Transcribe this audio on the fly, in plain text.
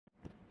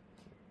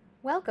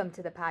Welcome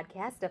to the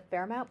podcast of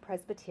Fairmount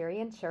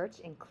Presbyterian Church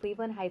in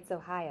Cleveland Heights,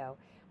 Ohio,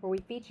 where we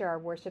feature our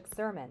worship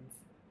sermons.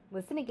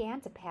 Listen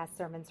again to past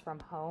sermons from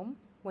home,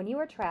 when you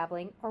are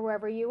traveling, or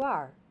wherever you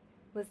are.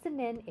 Listen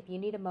in if you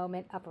need a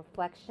moment of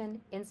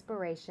reflection,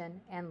 inspiration,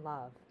 and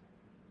love.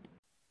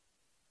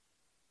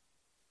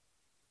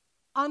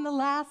 On the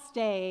last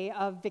day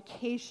of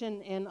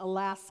vacation in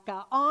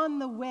Alaska, on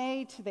the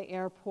way to the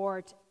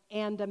airport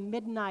and a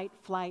midnight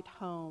flight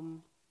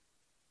home,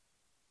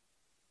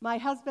 my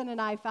husband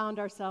and I found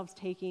ourselves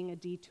taking a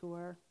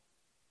detour.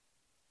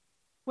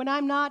 When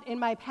I'm not in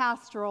my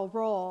pastoral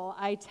role,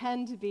 I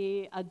tend to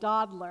be a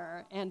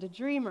dawdler and a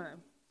dreamer.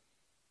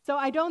 So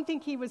I don't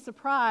think he was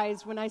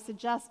surprised when I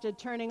suggested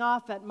turning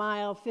off at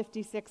mile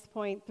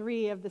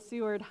 56.3 of the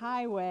Seward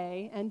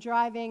Highway and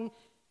driving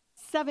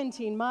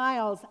 17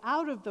 miles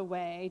out of the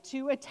way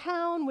to a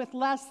town with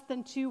less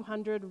than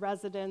 200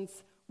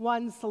 residents,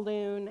 one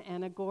saloon,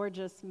 and a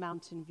gorgeous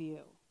mountain view.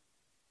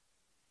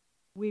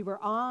 We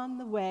were on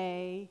the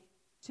way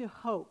to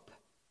Hope,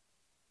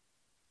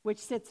 which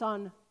sits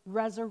on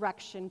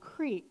Resurrection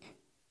Creek.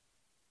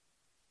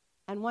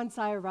 And once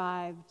I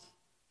arrived,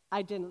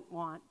 I didn't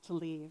want to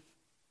leave.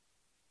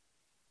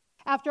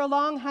 After a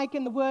long hike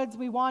in the woods,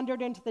 we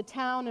wandered into the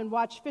town and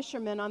watched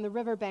fishermen on the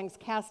riverbanks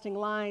casting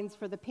lines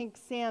for the pink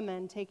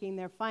salmon taking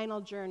their final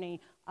journey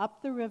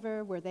up the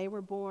river where they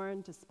were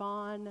born to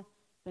spawn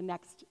the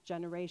next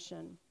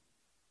generation.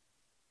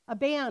 A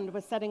band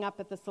was setting up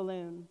at the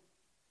saloon.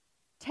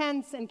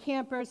 Tents and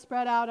campers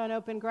spread out on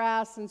open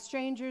grass, and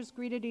strangers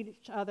greeted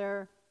each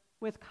other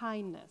with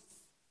kindness.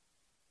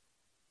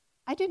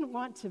 I didn't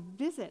want to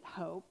visit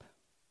Hope.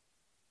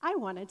 I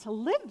wanted to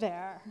live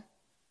there.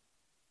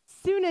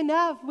 Soon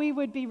enough, we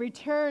would be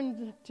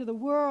returned to the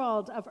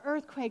world of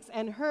earthquakes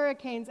and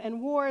hurricanes and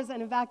wars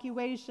and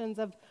evacuations,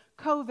 of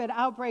COVID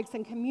outbreaks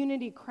and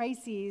community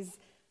crises.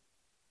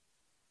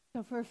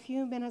 So for a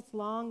few minutes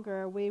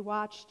longer, we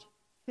watched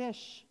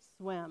fish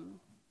swim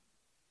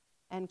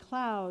and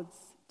clouds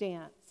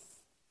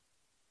dance.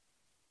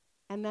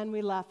 And then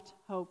we left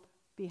Hope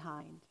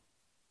behind.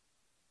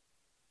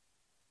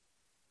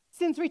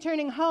 Since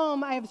returning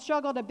home, I have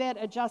struggled a bit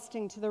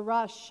adjusting to the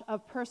rush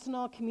of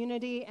personal,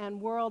 community, and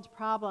world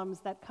problems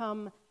that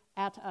come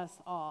at us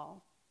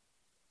all.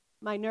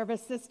 My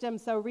nervous system,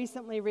 so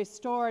recently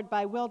restored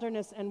by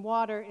wilderness and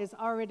water, is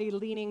already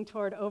leaning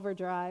toward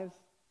overdrive.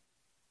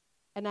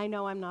 And I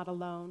know I'm not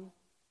alone.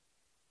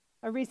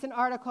 A recent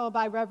article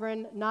by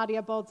Reverend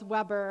Nadia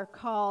Bolz-Weber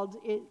called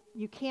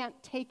 "You Can't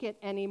Take It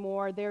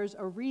Anymore, There's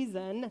a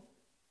Reason,"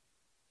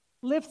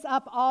 lifts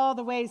up all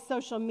the ways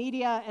social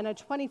media and a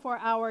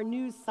 24-hour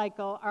news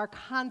cycle are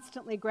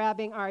constantly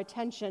grabbing our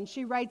attention.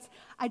 She writes,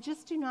 "I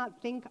just do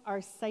not think our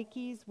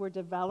psyches were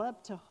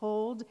developed to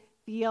hold,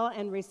 feel,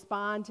 and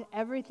respond to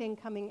everything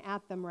coming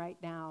at them right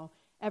now.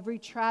 Every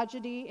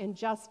tragedy,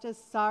 injustice,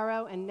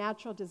 sorrow, and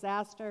natural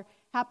disaster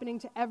happening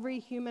to every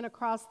human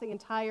across the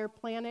entire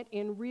planet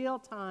in real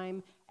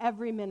time,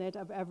 every minute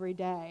of every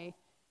day.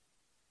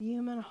 The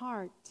human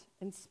heart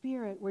and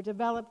spirit were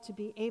developed to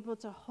be able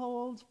to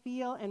hold,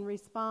 feel, and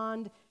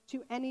respond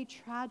to any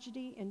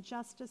tragedy,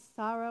 injustice,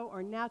 sorrow,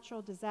 or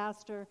natural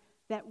disaster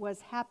that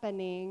was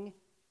happening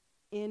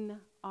in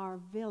our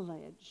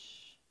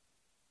village."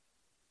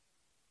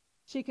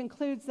 She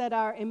concludes that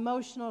our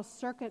emotional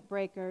circuit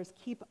breakers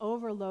keep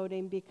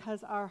overloading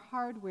because our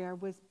hardware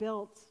was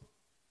built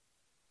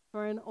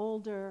for an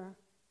older,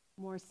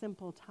 more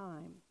simple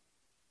time.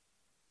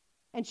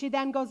 And she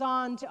then goes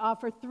on to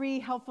offer 3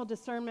 helpful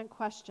discernment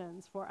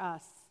questions for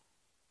us.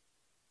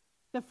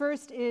 The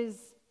first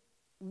is,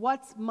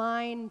 what's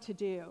mine to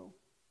do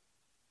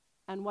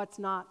and what's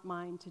not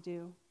mine to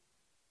do?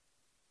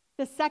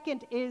 The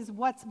second is,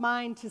 what's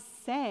mine to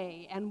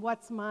say and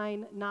what's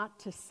mine not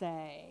to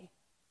say?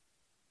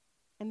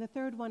 And the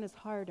third one is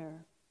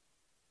harder.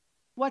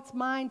 What's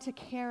mine to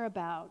care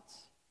about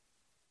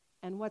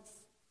and what's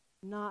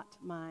not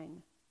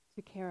mine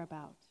to care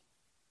about?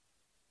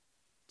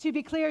 To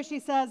be clear, she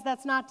says,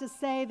 that's not to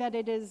say that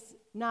it is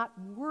not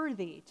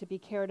worthy to be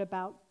cared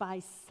about by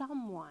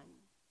someone.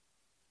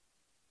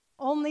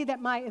 Only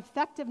that my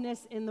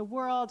effectiveness in the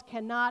world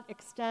cannot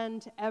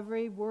extend to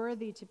every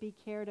worthy to be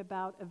cared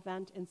about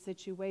event and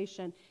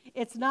situation.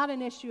 It's not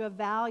an issue of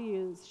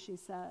values, she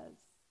says.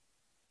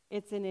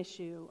 It's an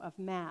issue of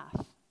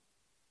math,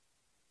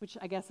 which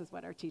I guess is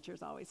what our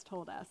teachers always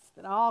told us,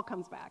 that it all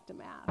comes back to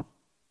math.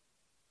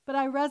 But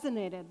I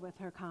resonated with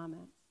her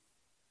comments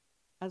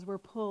as we're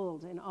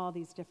pulled in all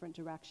these different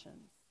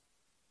directions.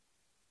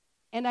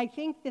 And I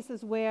think this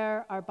is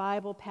where our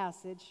Bible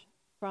passage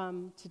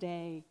from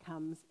today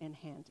comes in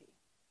handy.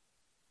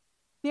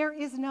 There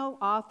is no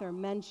author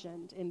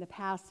mentioned in the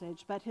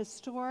passage, but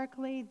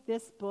historically,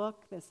 this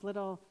book, this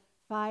little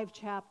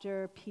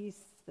 5-chapter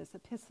piece, this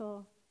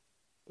epistle,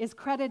 is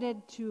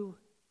credited to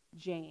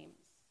James.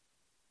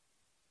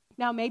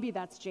 Now, maybe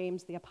that's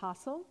James the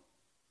Apostle,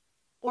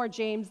 or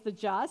James the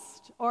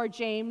Just, or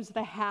James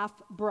the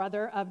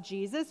half-brother of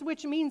Jesus,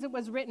 which means it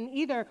was written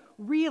either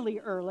really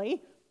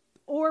early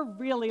or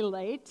really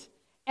late,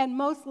 and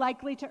most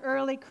likely to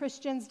early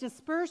Christians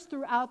dispersed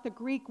throughout the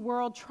Greek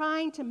world,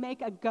 trying to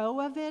make a go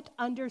of it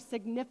under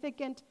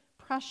significant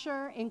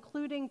pressure,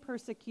 including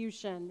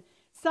persecution.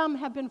 Some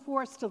have been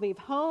forced to leave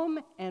home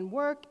and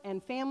work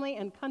and family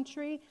and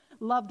country.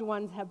 Loved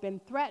ones have been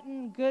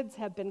threatened. Goods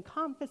have been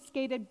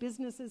confiscated.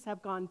 Businesses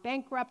have gone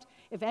bankrupt.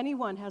 If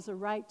anyone has a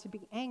right to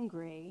be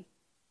angry,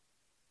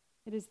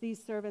 it is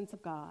these servants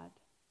of God.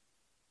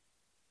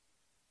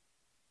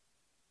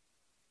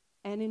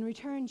 And in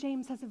return,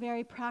 James has a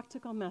very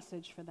practical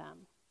message for them.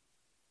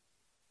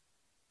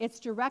 It's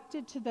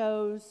directed to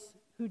those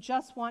who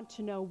just want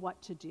to know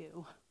what to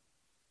do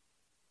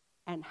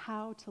and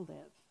how to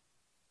live.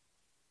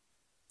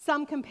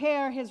 Some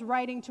compare his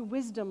writing to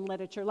wisdom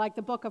literature, like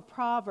the book of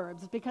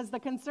Proverbs, because the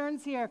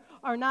concerns here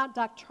are not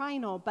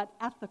doctrinal, but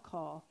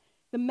ethical.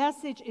 The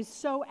message is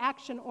so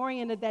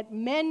action-oriented that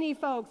many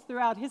folks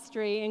throughout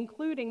history,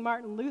 including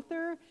Martin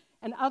Luther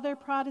and other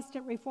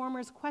Protestant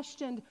reformers,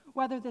 questioned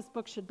whether this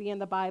book should be in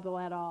the Bible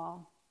at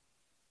all.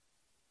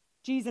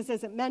 Jesus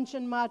isn't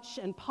mentioned much,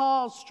 and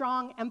Paul's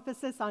strong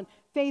emphasis on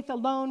faith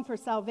alone for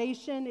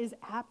salvation is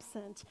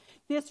absent.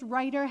 This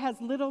writer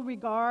has little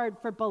regard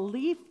for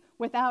belief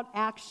without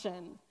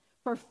action,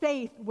 for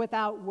faith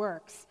without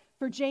works.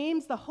 For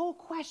James, the whole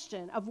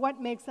question of what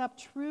makes up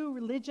true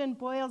religion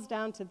boils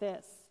down to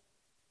this: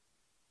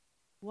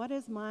 what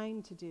is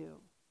mine to do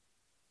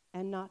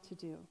and not to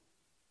do?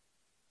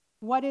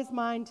 What is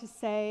mine to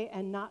say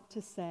and not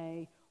to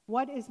say?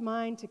 What is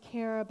mine to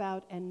care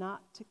about and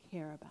not to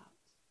care about?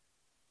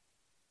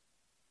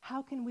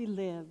 How can we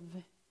live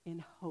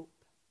in hope?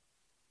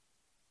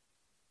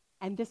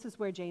 And this is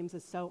where James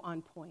is so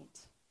on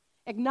point.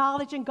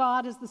 Acknowledging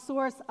God as the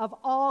source of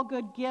all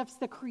good gifts,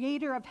 the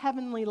creator of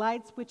heavenly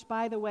lights, which,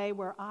 by the way,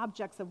 were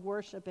objects of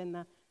worship in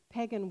the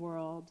pagan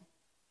world.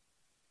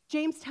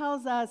 James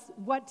tells us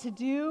what to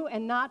do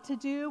and not to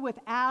do with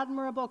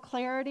admirable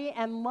clarity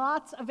and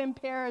lots of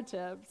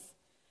imperatives,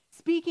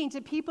 speaking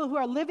to people who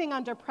are living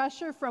under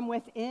pressure from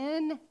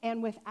within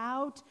and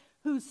without,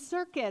 whose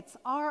circuits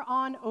are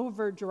on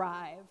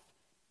overdrive.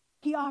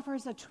 He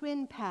offers a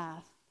twin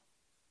path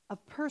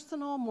of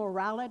personal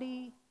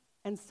morality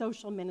and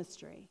social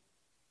ministry.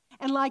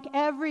 And like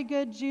every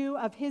good Jew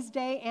of his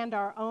day and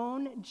our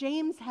own,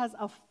 James has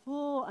a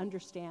full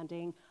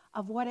understanding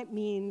of what it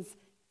means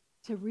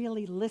to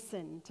really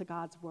listen to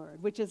God's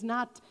word, which is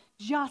not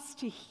just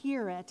to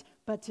hear it,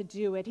 but to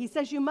do it. He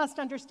says, you must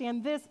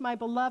understand this, my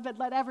beloved,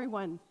 let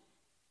everyone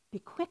be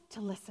quick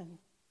to listen,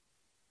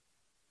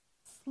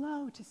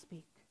 slow to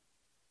speak,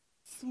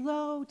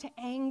 slow to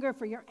anger,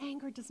 for your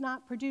anger does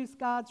not produce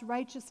God's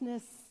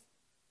righteousness.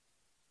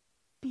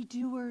 Be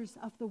doers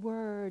of the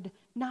word,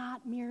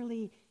 not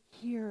merely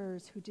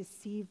hearers who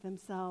deceive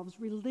themselves.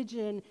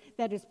 Religion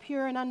that is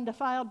pure and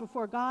undefiled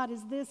before God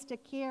is this: to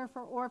care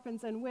for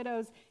orphans and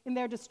widows in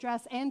their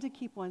distress and to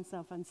keep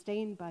oneself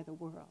unstained by the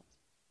world.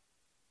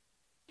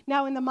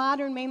 Now, in the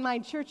modern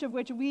mainline church of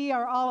which we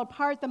are all a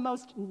part, the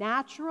most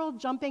natural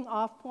jumping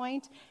off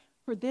point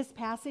for this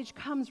passage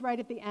comes right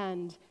at the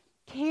end.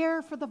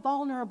 Care for the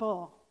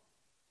vulnerable.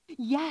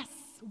 Yes,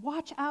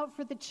 watch out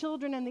for the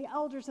children and the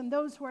elders and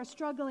those who are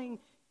struggling.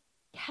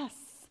 Yes,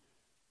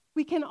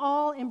 we can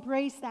all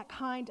embrace that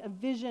kind of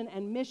vision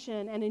and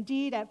mission, and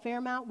indeed at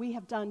Fairmount we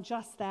have done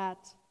just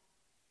that.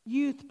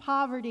 Youth,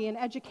 poverty, and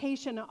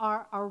education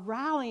are our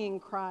rallying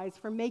cries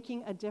for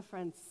making a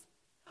difference.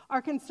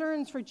 Our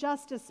concerns for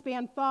justice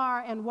span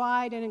far and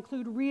wide and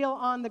include real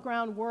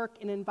on-the-ground work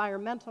in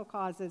environmental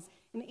causes,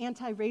 in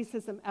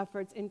anti-racism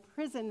efforts, in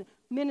prison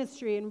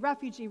ministry, in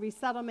refugee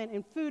resettlement,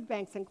 in food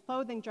banks and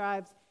clothing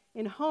drives,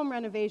 in home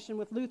renovation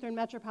with Lutheran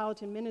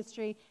Metropolitan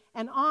Ministry,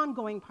 and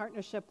ongoing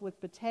partnership with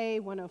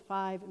Batey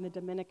 105 in the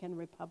Dominican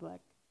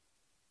Republic.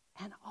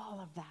 And all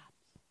of that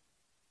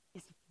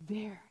is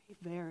very,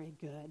 very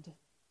good.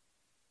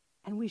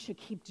 And we should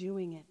keep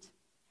doing it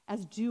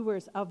as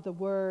doers of the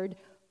word,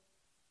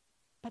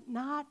 but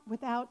not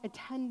without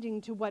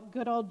attending to what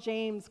good old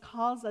James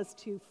calls us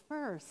to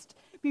first,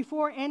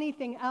 before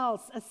anything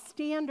else, a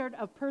standard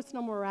of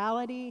personal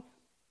morality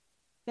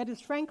that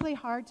is frankly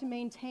hard to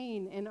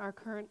maintain in our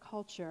current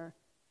culture.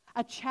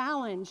 A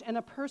challenge and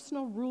a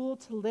personal rule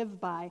to live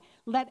by.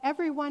 Let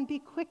everyone be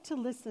quick to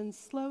listen,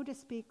 slow to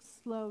speak,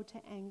 slow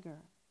to anger.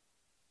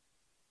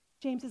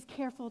 James is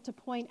careful to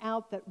point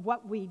out that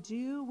what we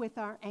do with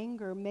our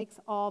anger makes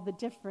all the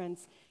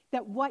difference,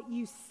 that what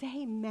you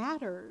say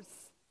matters,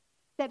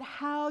 that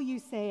how you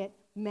say it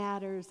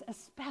matters,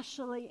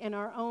 especially in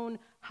our own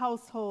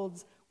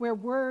households, where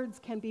words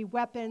can be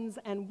weapons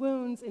and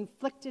wounds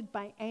inflicted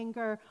by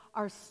anger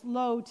are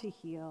slow to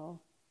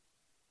heal.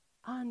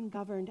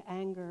 Ungoverned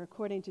anger,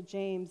 according to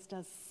James,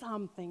 does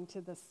something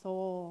to the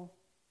soul.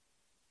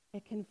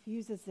 It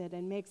confuses it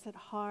and makes it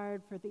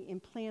hard for the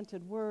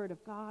implanted word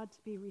of God to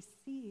be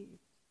received.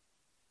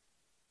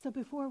 So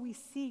before we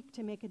seek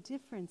to make a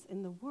difference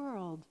in the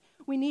world,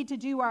 we need to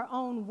do our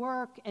own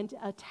work and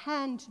to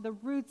attend to the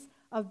roots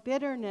of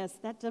bitterness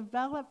that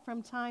develop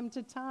from time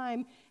to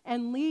time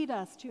and lead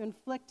us to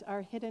inflict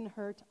our hidden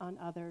hurt on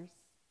others.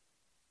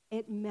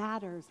 it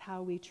matters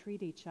how we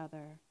treat each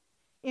other.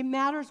 It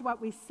matters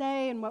what we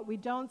say and what we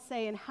don't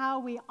say, and how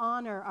we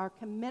honor our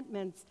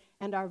commitments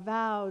and our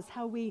vows,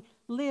 how we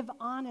live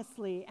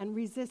honestly and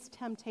resist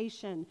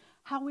temptation,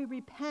 how we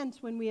repent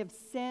when we have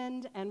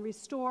sinned and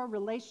restore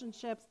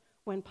relationships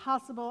when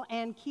possible,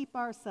 and keep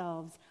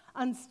ourselves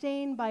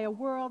unstained by a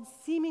world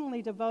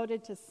seemingly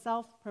devoted to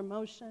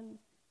self-promotion,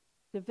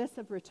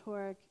 divisive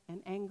rhetoric,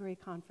 and angry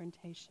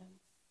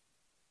confrontations.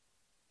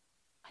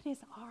 What is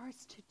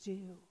ours to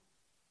do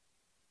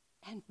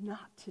and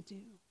not to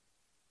do?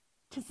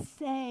 To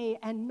say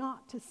and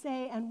not to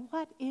say, and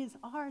what is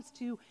ours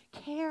to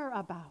care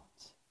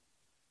about?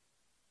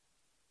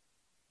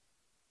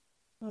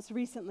 Most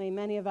recently,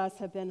 many of us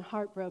have been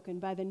heartbroken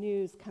by the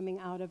news coming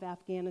out of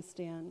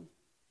Afghanistan,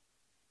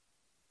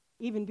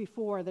 even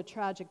before the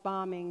tragic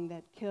bombing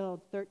that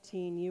killed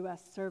 13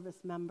 U.S.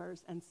 service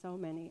members and so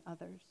many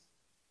others.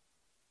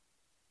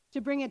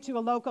 To bring it to a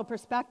local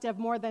perspective,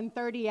 more than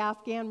 30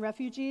 Afghan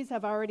refugees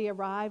have already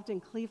arrived in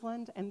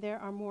Cleveland, and there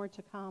are more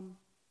to come.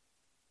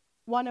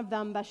 One of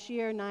them,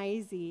 Bashir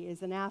Naizi,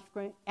 is an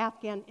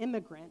Afghan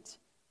immigrant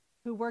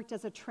who worked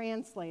as a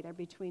translator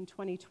between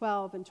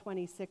 2012 and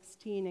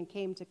 2016 and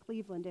came to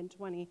Cleveland in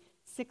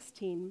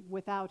 2016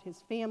 without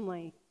his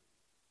family.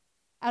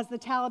 As the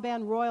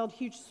Taliban roiled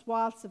huge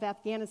swaths of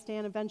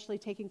Afghanistan, eventually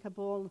taking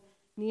Kabul,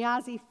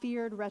 Niazi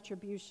feared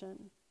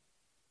retribution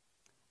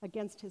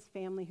against his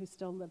family who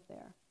still lived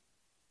there.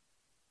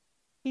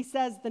 He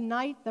says, "The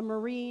night the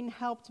Marine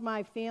helped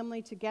my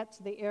family to get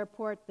to the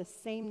airport, the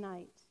same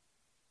night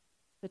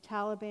the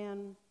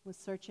Taliban was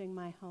searching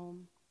my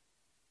home.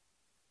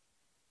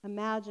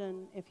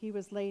 Imagine if he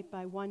was late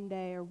by one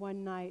day or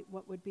one night,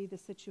 what would be the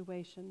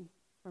situation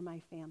for my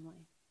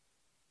family?"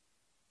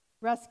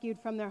 Rescued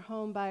from their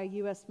home by a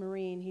U.S.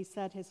 Marine, he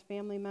said his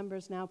family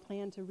members now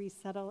plan to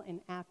resettle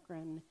in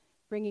Akron,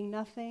 bringing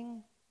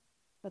nothing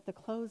but the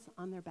clothes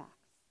on their backs.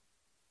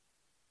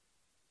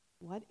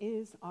 What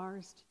is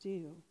ours to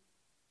do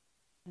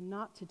and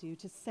not to do,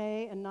 to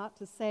say and not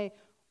to say?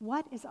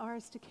 What is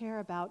ours to care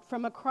about?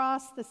 From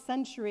across the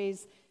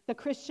centuries, the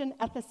Christian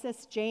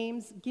ethicist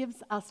James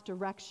gives us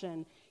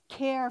direction.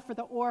 Care for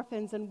the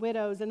orphans and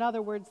widows, in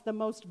other words, the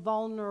most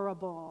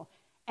vulnerable,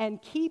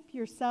 and keep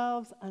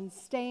yourselves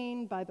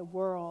unstained by the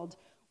world.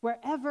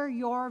 Wherever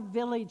your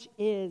village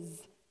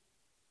is,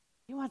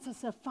 he wants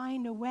us to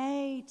find a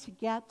way to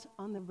get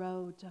on the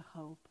road to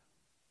hope.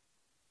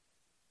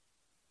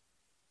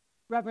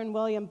 Reverend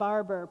William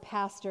Barber,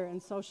 pastor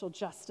and social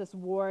justice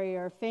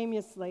warrior,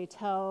 famously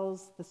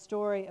tells the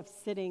story of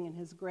sitting in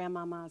his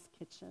grandmama's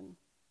kitchen.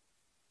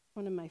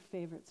 One of my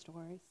favorite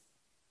stories.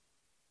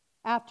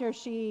 After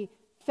she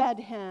fed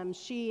him,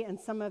 she and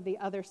some of the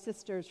other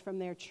sisters from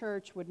their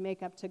church would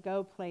make up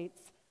to-go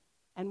plates,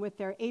 and with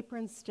their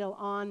aprons still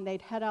on,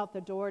 they'd head out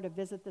the door to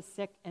visit the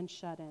sick and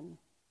shut-in.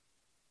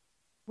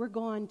 "We're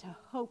going to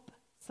hope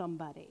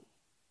somebody,"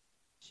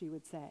 she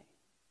would say.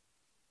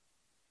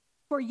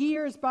 For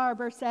years,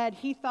 Barber said,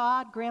 he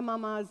thought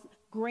Grandmama's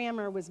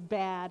grammar was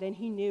bad and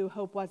he knew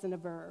hope wasn't a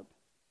verb.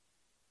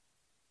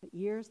 But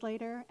years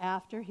later,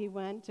 after he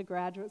went to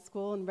graduate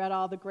school and read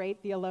all the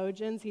great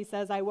theologians, he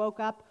says, "I woke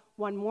up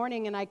one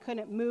morning and I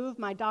couldn't move.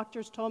 My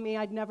doctors told me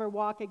I'd never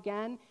walk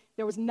again.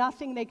 There was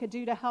nothing they could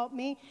do to help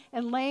me.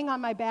 And laying on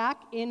my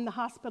back in the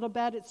hospital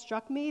bed, it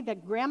struck me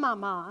that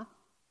Grandmama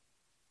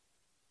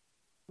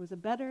was a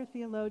better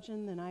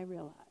theologian than I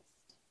realized.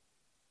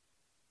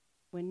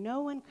 When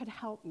no one could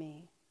help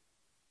me,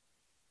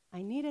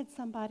 I needed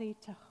somebody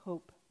to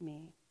hope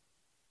me.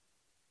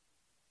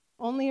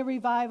 Only a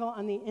revival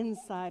on the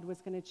inside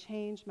was going to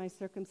change my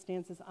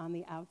circumstances on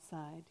the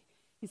outside."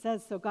 He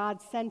says, "So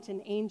God sent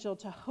an angel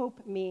to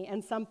hope me,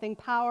 and something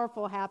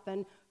powerful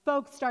happened.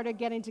 Folks started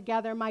getting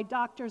together. My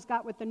doctors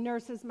got with the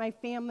nurses. My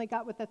family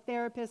got with the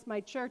therapist. My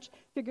church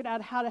figured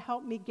out how to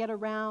help me get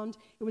around.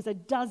 It was a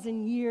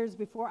dozen years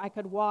before I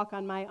could walk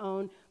on my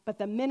own. But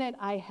the minute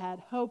I had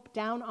hope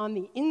down on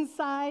the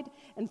inside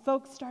and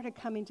folks started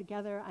coming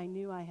together, I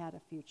knew I had a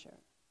future."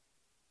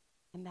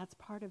 And that's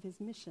part of his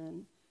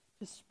mission,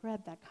 to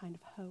spread that kind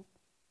of hope.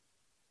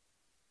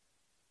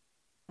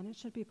 And it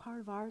should be part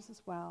of ours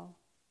as well.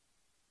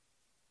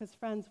 Because,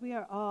 friends, we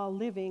are all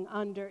living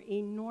under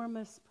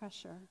enormous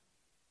pressure.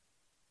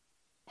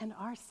 And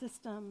our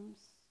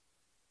systems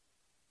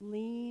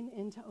lean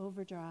into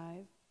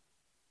overdrive.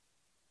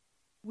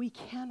 We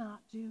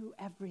cannot do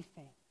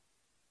everything.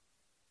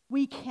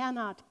 We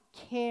cannot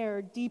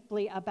care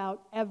deeply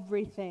about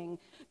everything.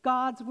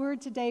 God's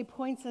word today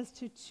points us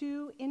to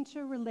two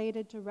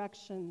interrelated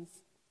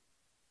directions.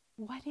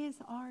 What is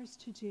ours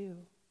to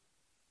do?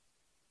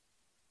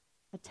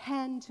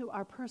 Attend to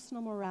our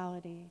personal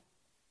morality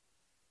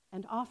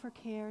and offer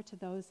care to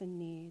those in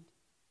need.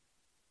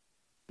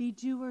 Be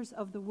doers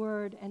of the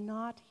word and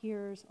not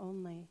hearers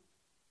only.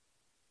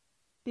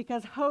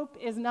 Because hope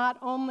is not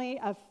only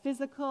a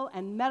physical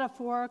and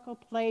metaphorical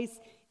place,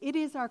 it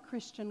is our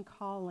Christian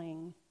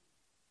calling.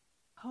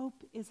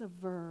 Hope is a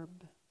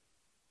verb.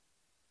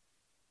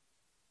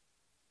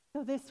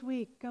 So this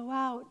week, go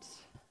out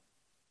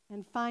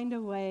and find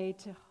a way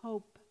to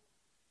hope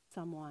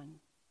someone.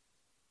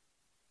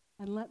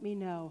 And let me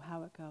know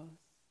how it goes.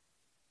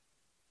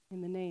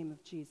 In the name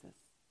of Jesus,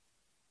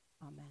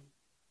 amen.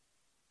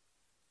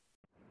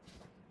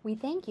 We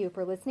thank you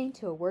for listening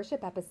to a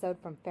worship episode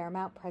from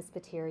Fairmount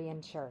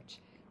Presbyterian Church.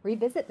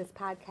 Revisit this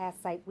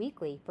podcast site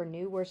weekly for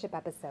new worship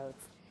episodes.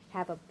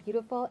 Have a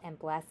beautiful and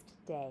blessed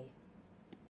day.